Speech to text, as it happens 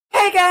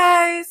Hey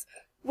guys!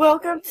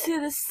 Welcome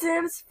to The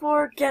Sims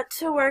 4 Get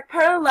to Work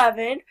Part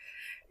 11.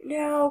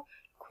 Now,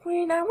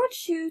 Queen, I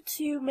want you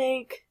to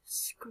make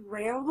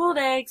scrambled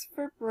eggs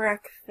for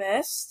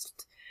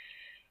breakfast.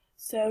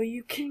 So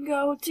you can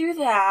go do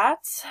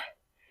that.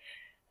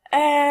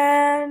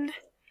 And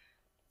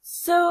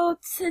so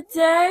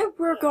today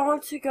we're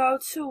going to go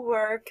to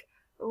work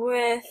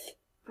with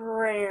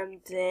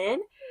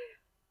Brandon.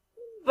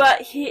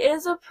 But he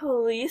is a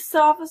police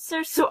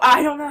officer, so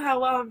I don't know how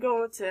well I'm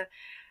going to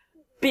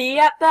be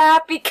at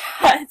that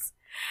because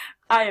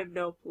I am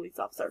no police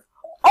officer.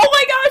 Oh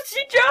my gosh,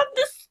 she dropped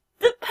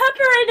the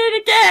pepper in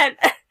it again!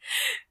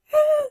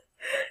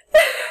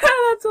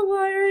 That's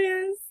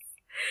hilarious.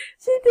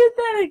 She did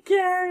that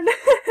again.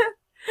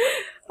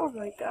 Oh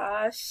my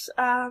gosh.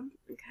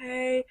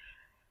 Okay.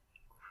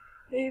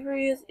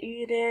 Avery is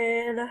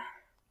eating.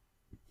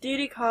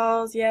 Duty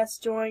calls, yes,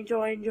 join.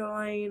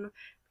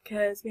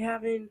 Because we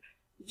haven't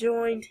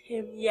joined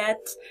him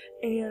yet,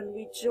 and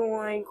we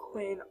join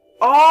Quinn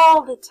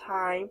all the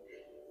time.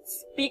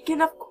 Speaking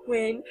of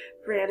Quinn,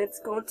 Brandon's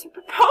going to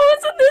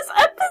propose in this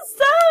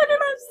episode, and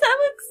I'm so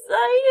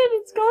excited.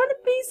 It's going to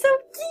be so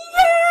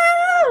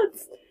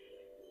cute.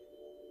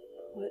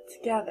 Put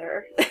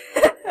together.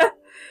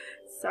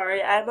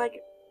 Sorry, I'm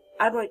like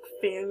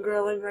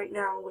fangirling right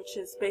now, which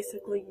is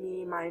basically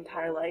me my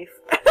entire life.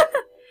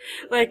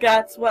 Like,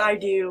 that's what I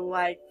do,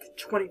 like,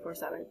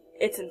 24/7.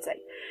 It's insane.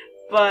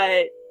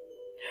 But,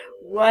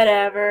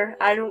 whatever.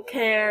 I don't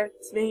care.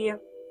 It's me.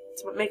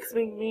 It's what makes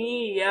me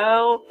me,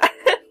 yo.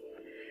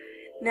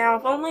 Now,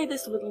 if only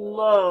this would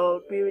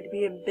load, we would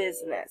be in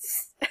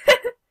business.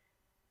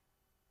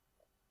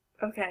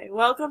 Okay,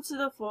 welcome to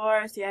the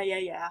forest.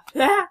 Yeah.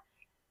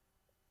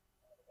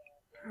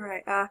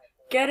 Alright,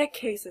 get a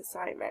case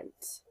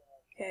assignment.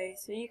 Okay,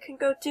 so you can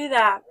go do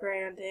that,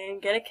 Brandon.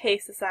 Get a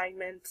case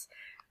assignment.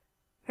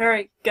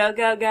 Hurry, go.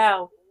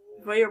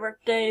 Before your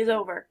work day is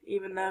over,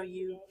 even though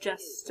you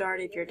just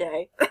started your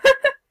day.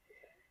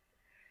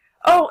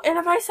 Oh, and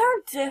if I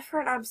sound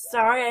different, I'm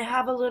sorry. I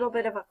have a little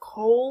bit of a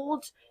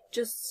cold,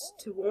 just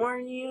to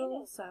warn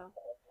you. So,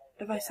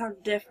 if I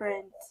sound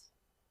different,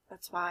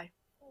 that's why.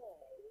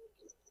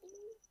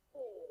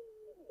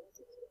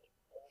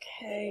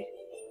 Okay.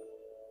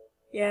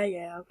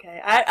 Yeah,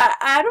 okay.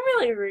 I don't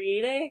really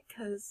read it,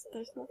 because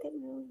there's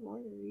nothing really more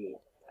to read.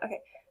 Okay.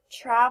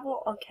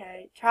 Travel,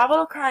 okay. Travel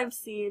to crime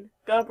scene.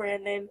 Go,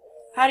 Brandon.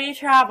 How do you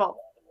travel?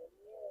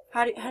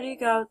 How do you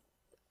go?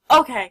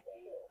 Okay.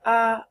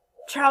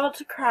 Travel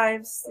to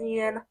crime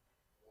scene.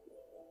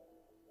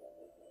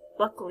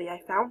 Luckily, I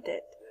found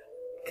it.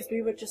 Because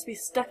we would just be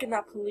stuck in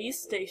that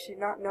police station,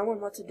 not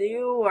knowing what to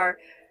do, or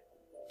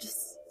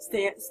just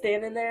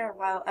standing there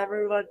while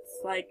everyone's,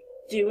 like,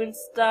 doing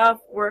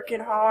stuff,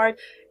 working hard,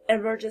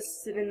 and we're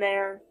just sitting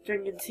there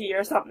drinking tea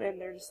or something,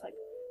 and they're just like,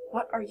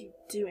 what are you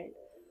doing?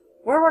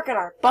 We're working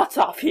our butts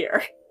off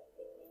here.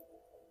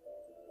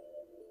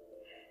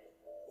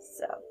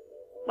 So,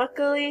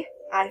 luckily,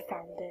 I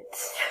found it.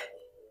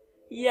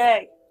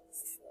 Yay.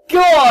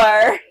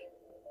 Score!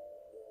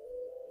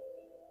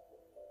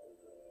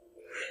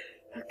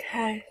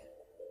 Okay.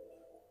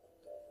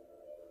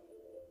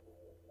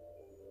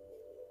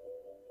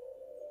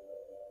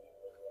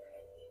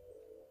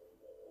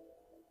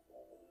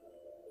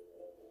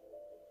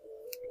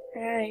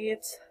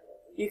 Right.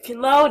 You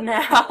can load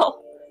now.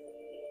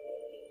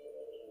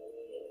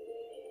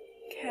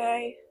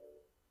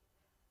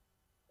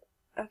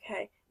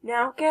 Okay,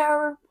 now get a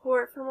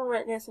report from a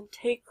witness and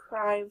take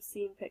crime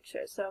scene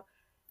pictures. So,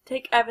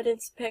 take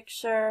evidence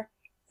picture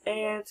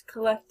and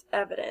collect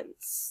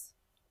evidence.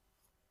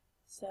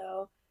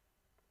 So,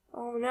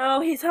 oh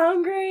no, he's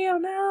hungry, oh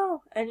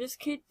no! And just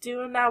keep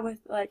doing that with,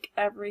 like,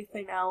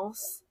 everything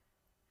else.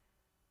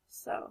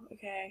 So,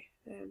 okay,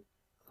 then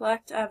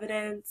collect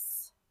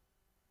evidence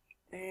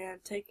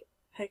and take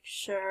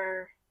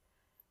picture.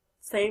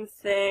 Same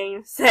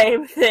thing.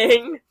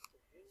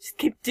 Just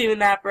keep doing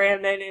that,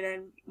 Brandon, and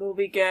then we'll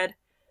be good.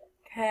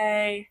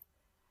 Okay.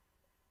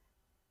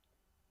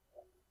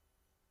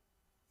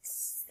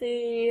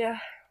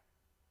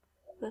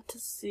 Let's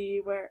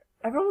see where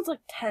everyone's like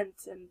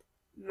tense and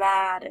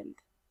mad and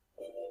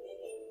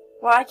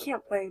well, I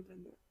can't blame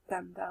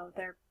them though.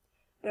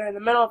 They're in the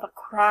middle of a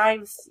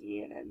crime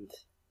scene and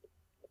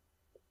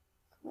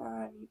come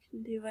on, you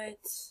can do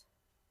it.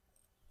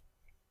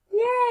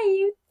 Yay,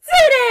 you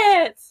did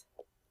it!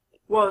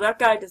 Whoa, that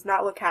guy does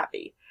not look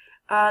happy.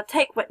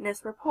 Take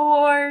witness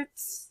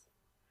reports.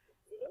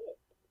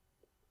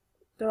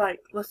 They're like,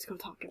 let's go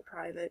talk in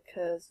private,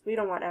 because we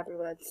don't want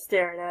everyone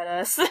staring at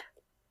us.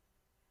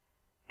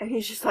 And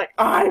he's just like,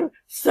 I'm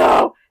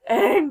so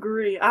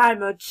angry.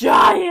 I'm a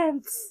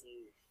giant.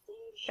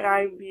 And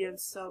I'm being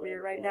so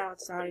weird right now.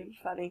 It's not even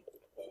funny.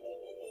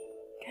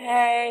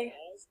 Okay.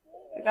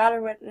 I got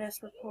a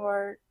witness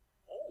report.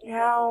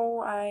 Now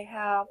I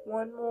have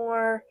one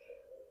more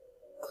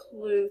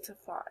clue to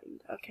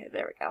find. Okay,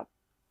 there we go.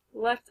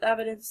 Collect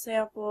evidence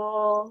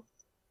sample.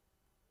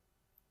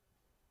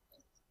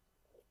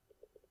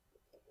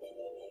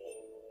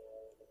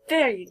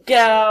 There you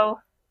go.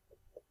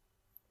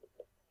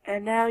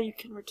 And now you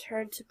can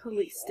return to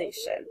police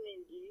station.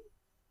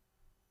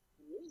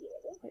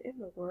 What in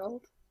the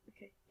world?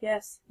 Okay,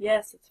 yes,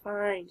 it's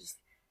fine. Just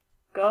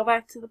go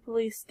back to the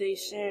police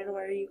station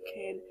where you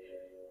can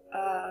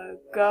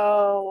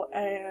go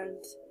and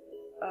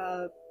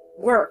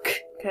work,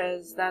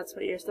 because that's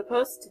what you're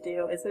supposed to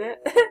do, isn't it?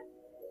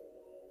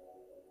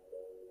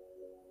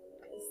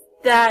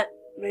 That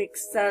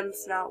makes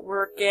sense, not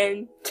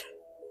working.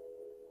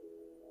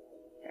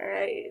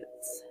 Alright.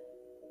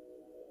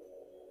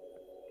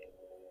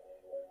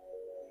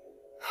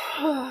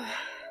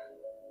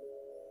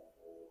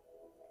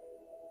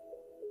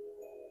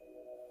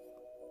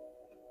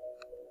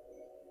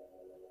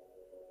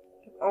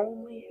 If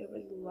only it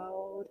would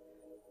load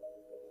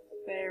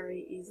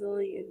very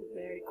easily and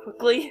very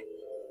quickly.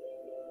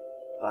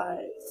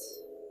 But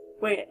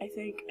wait, I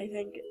think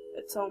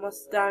it's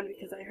almost done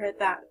because I heard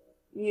that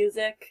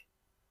music.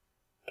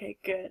 Okay,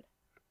 good.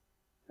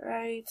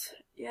 Right.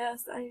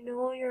 Yes, I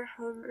know you're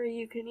hungry.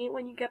 You can eat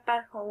when you get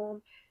back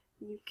home.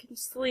 You can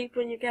sleep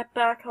when you get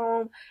back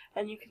home.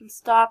 And you can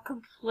stop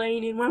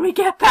complaining when we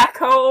get back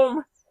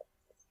home.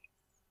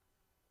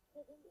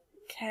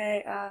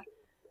 Okay,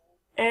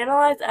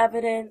 analyze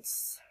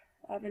evidence.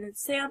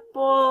 Evidence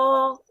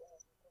sample.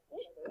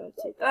 Go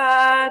to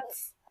that.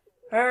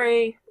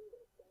 Hurry.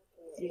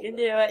 You can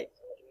do it.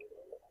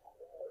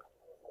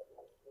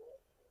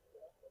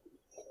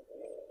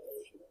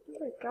 Oh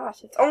my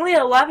gosh, it's only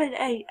 11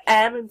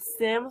 a.m. in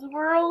Sim's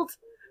World?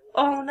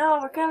 Oh no,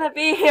 we're gonna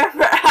be here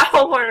for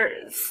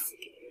hours!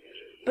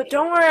 But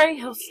don't worry,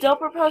 he'll still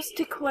propose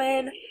to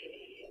Quinn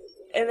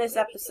in this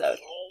episode.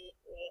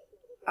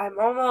 I'm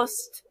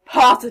almost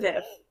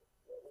positive.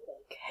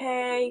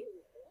 Okay,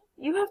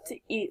 you have to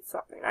eat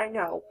something, I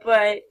know,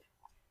 but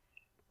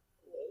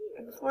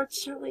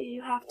unfortunately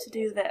you have to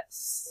do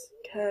this,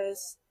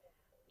 because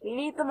we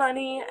need the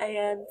money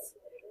and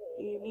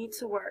you need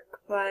to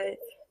work, but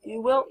you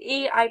will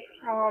eat, I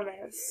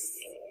promise.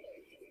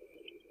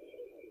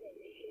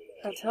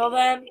 Until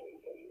then,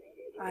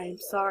 I am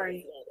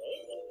sorry.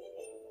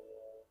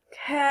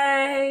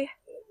 Okay.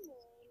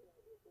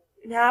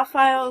 Now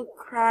file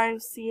crime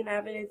scene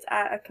evidence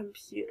at a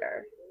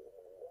computer.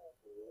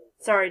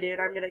 Sorry, dude,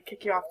 I'm gonna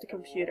kick you off the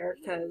computer,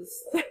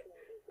 because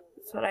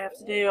that's what I have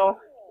to do.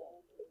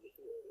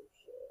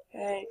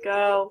 Okay,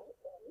 go.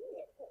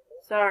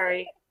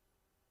 Sorry.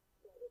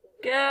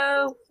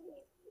 Go.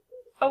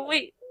 Oh,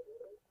 wait.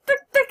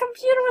 The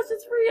computer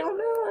wasn't real.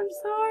 No, I'm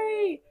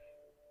sorry.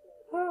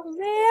 Oh,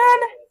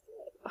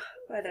 man.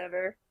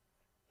 Whatever.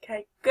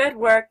 Okay, good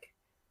work.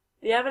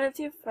 The evidence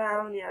you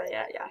found. Yeah.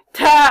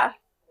 Ta!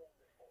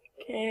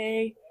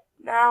 Okay,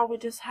 now we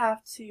just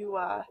have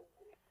to,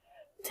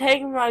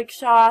 take mug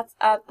shots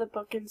at the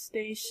booking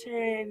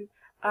station,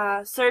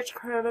 search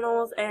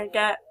criminals, and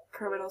get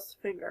criminals'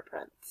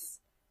 fingerprints.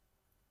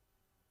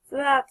 So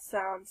that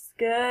sounds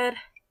good.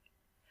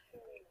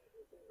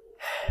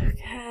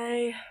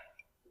 Okay.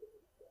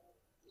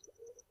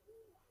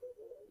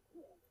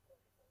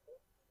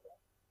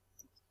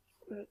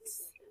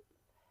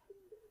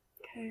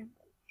 Okay.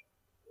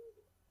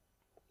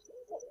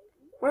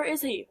 Where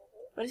is he?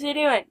 What is he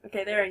doing?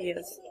 Okay, there he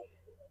is.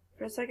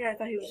 For a second I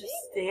thought he was just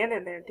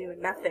standing there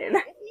doing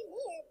nothing.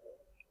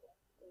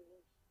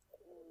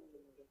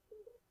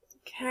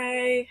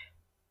 Okay.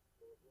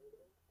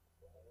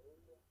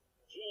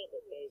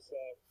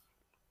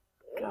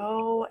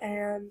 Go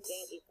and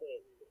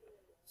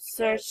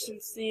search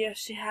and see if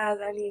she has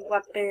any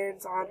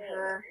weapons on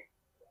her.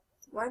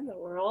 What in the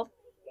world?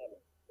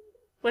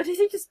 What did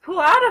he just pull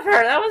out of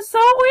her? That was so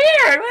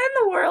weird! What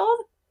in the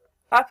world?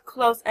 Up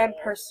close and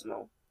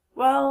personal.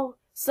 Well,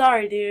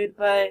 sorry dude,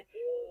 but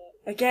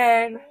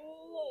again,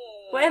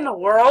 what in the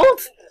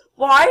world?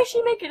 Why is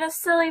she making a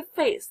silly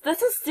face?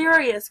 This is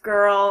serious,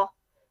 girl.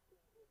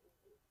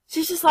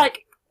 She's just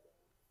like,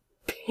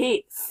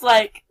 peace.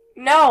 Like,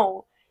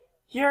 no.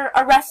 You're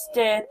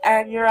arrested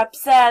and you're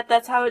upset.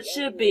 That's how it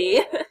should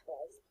be.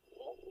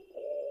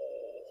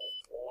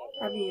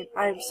 I mean,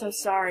 I'm so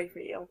sorry for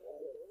you.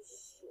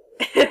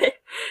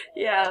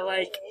 Yeah,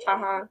 like,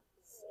 Oh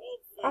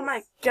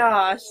my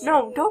gosh.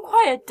 No, don't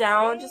quiet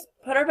down. Just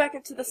put her back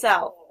into the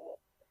cell.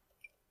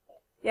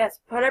 Yes,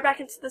 put her back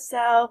into the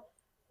cell.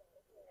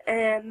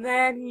 And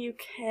then you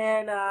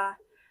can,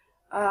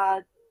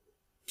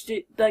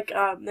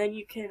 then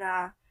you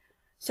can,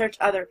 search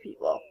other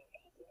people.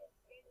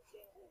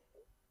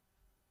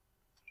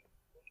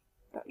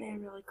 That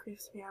name really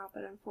creeps me out,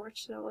 but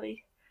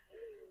unfortunately,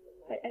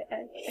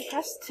 I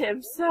pressed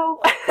him, so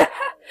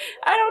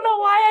I don't know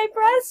why I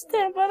pressed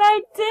him, but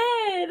I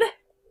did.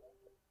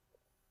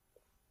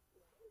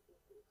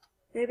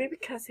 Maybe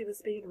because he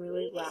was being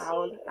really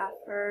loud at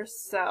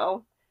first,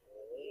 so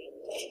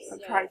I'm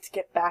trying to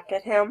get back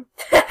at him.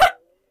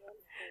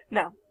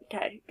 No,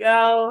 okay,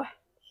 go.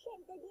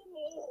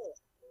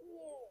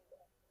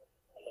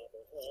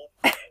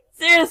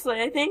 Seriously,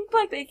 I think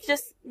like they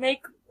just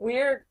make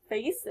weird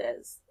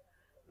faces.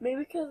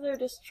 Maybe because they're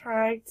just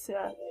trying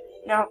to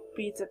not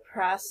be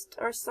depressed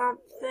or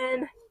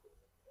something.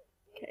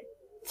 Okay,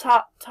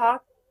 talk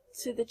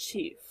to the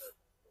chief.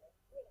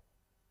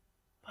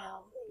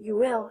 You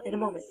will in a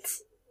moment.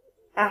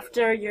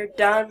 After you're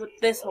done with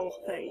this whole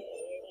thing.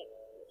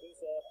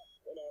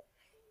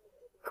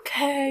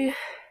 Okay.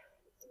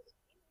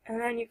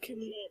 And then you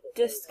can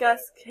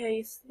discuss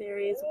case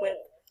theories with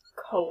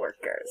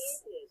coworkers.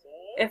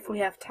 If we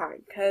have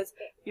time. Because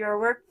your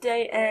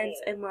workday ends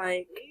in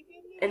like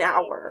an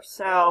hour.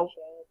 So.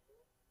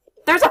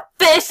 There's a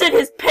fish in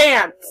his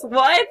pants!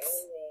 What?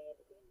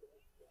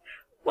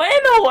 What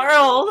in the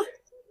world?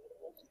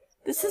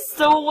 This is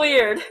so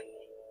weird.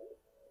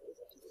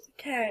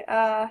 Okay,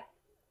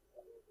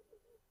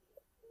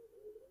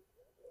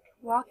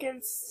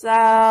 walk-in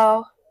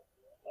cell.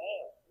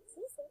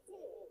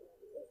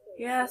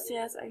 Yes,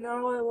 I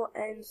know it will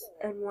end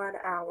in 1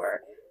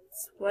 hour.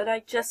 It's what I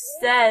just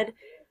said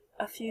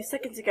a few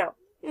seconds ago.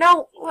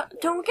 No,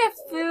 don't get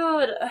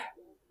food.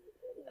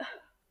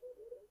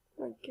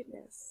 My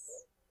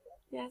goodness.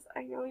 Yes,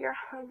 I know you're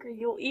hungry.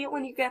 You'll eat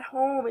when you get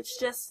home. It's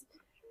just...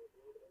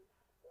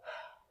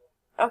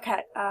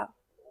 Okay, I'm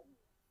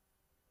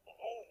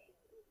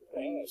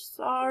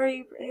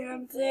sorry,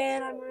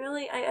 Brandon. I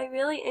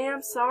really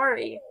am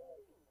sorry.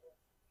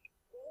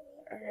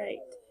 Alright.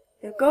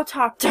 Now go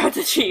talk to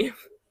the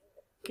chief.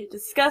 Okay,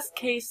 discuss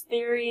case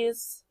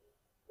theories.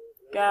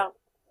 Go.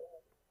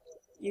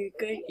 You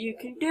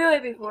can do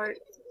it before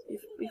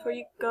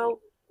you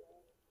go.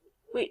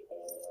 Wait.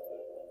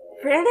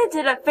 Brandon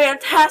did a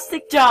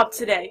fantastic job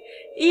today.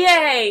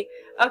 Yay!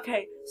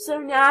 Okay, so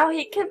now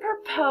he can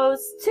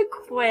propose to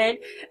Quinn,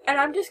 and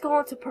I'm just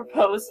going to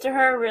propose to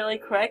her really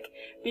quick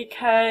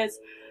because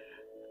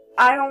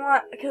I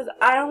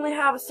only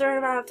have a certain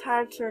amount of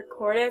time to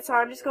record it, so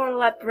I'm just going to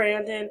let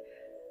Brandon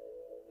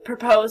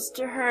propose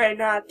to her and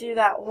not do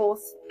that whole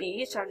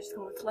speech. I'm just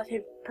going to let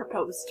him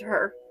propose to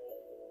her.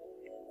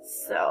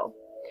 So,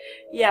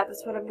 yeah,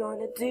 that's what I'm going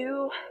to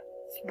do.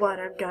 That's what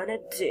I'm gonna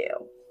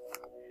do.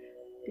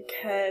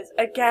 Because,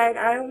 again,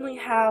 I only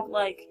have,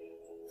 like,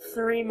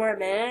 3 more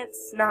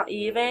minutes, not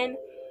even.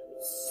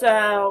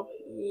 So,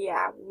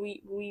 yeah,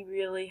 we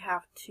really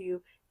have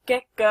to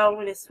get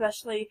going,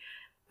 especially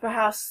for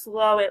how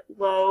slow it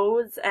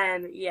loads,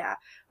 and yeah.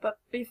 But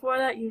before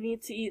that, you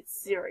need to eat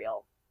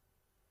cereal.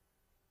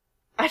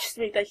 I just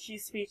made that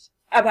huge speech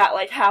about,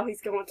 like, how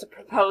he's going to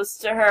propose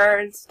to her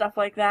and stuff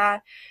like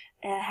that,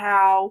 and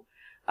how,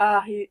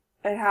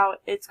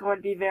 it's going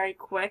to be very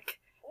quick,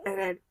 and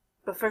then,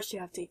 but first you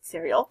have to eat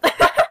cereal.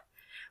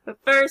 But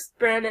first,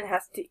 Brandon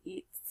has to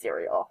eat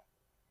cereal.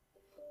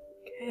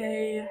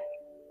 Okay.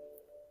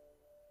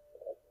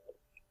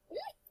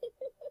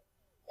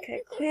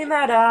 Okay, clean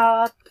that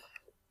up.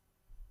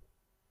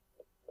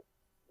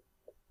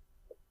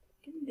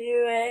 You can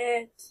do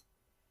it.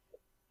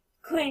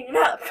 Clean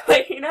up,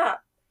 clean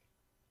up.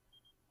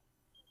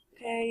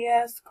 Okay,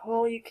 yes,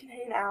 Cole, you can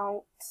hang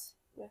out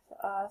with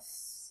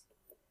us.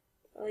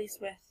 At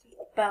least with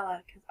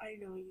Bella, because I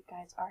know you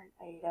guys are an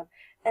item.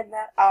 And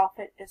that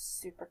outfit is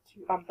super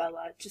cute on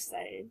Bella, just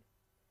saying.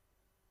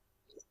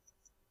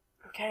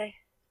 Okay,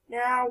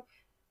 now,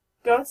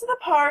 go to the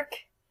park,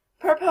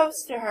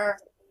 propose to her,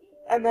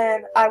 and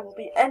then I will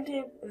be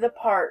ending the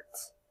part.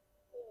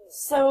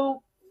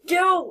 So,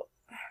 go!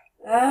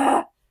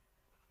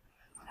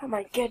 Oh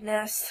my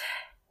goodness.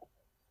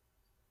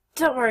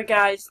 Don't worry,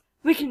 guys.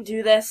 We can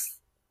do this.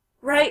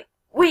 Right?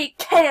 We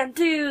can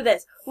do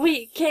this.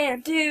 We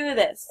can do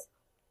this.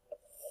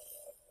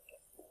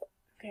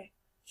 Okay.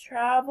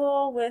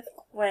 Travel with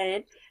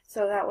Quinn,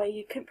 so that way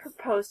you can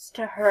propose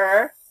to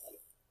her.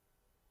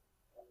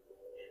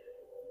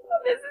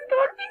 Oh, this is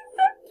going to be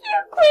so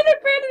cute. Quinn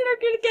and Brandon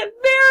are going to get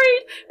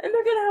married, and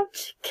they're going to have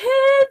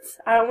kids.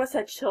 I almost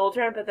said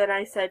children, but then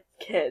I said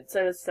kids.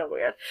 It was so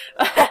weird.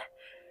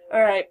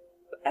 Alright.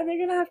 And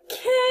they're gonna have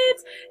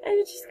kids, and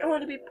it's just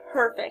going to be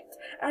perfect.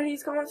 And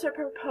he's going to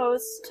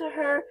propose to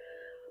her,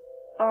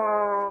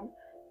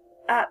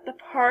 at the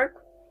park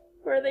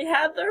where they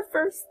had their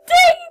first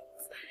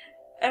date,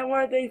 and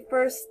where they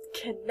first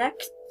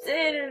connected,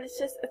 and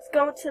it's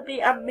going to be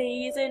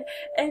amazing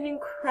and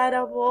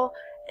incredible,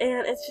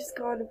 and it's just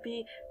going to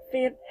be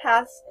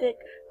fantastic.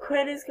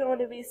 Quinn is going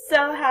to be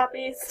so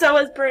happy, so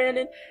is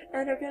Brandon,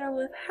 and they're gonna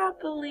live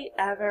happily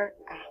ever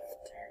after.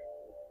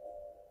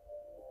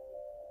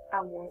 I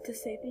want to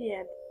say the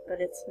end,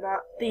 but it's not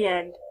the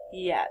end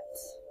yet.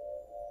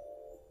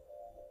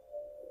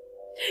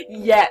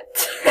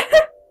 Yet.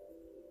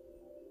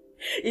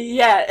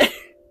 Yet.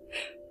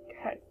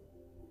 Okay.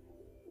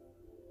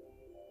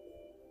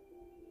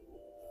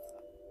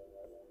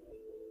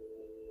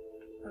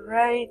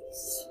 Alright.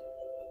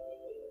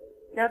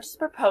 Now just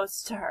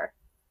propose to her.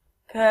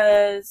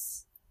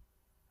 'Cause,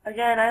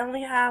 again, I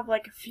only have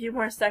like a few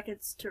more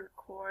seconds to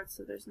record,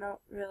 so there's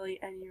not really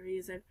any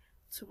reason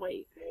to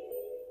wait.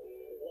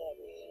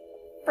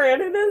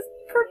 Brandon is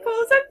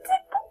proposing to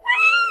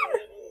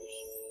Quinn!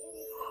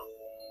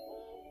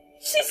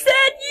 She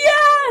said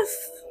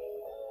yes!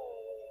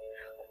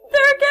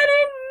 They're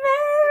getting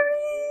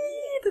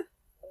married!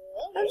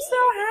 I'm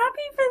so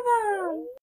happy for them!